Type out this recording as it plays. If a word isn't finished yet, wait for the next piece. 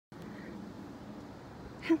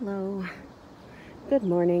Hello, good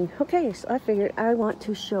morning. Okay, so I figured I want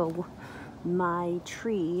to show my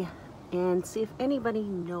tree and see if anybody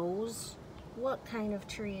knows what kind of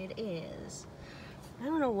tree it is. I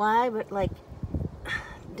don't know why, but like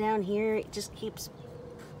down here it just keeps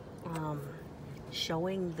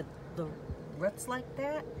showing the roots like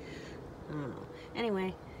that. I don't know.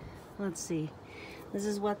 Anyway, let's see. This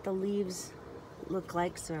is what the leaves look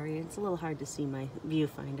like. Sorry, it's a little hard to see my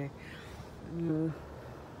viewfinder.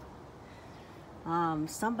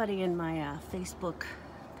 Somebody in my Facebook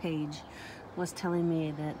page was telling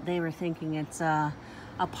me that they were thinking it's a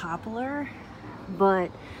poplar,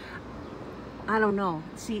 but I don't know.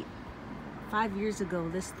 See, 5 years ago,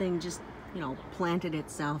 this thing just, planted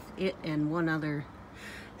itself. It and one other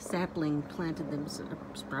sapling planted them,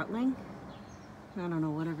 sproutling. I don't know,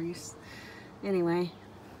 whatever you. Anyway,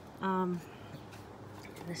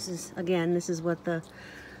 this is what the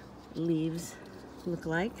leaves look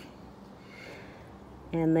like.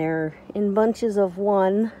 And they're in bunches of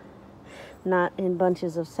one, not in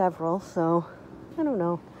bunches of several, so I don't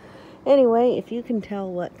know. Anyway, if you can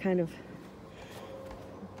tell what kind of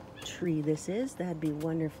tree this is, that'd be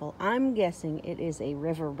wonderful. I'm guessing it is a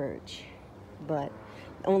river birch, but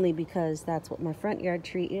only because that's what my front yard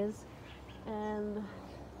tree is, and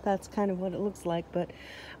that's kind of what it looks like, but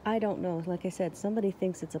I don't know. Like I said, somebody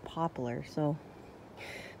thinks it's a poplar, so.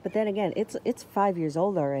 But then again, it's 5 years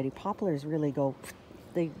old already. Poplars really go,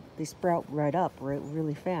 they sprout right up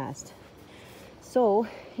really fast. So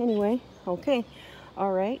anyway, okay,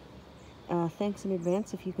 all right. Thanks in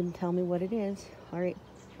advance if you can tell me what it is. All right,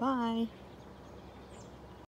 bye.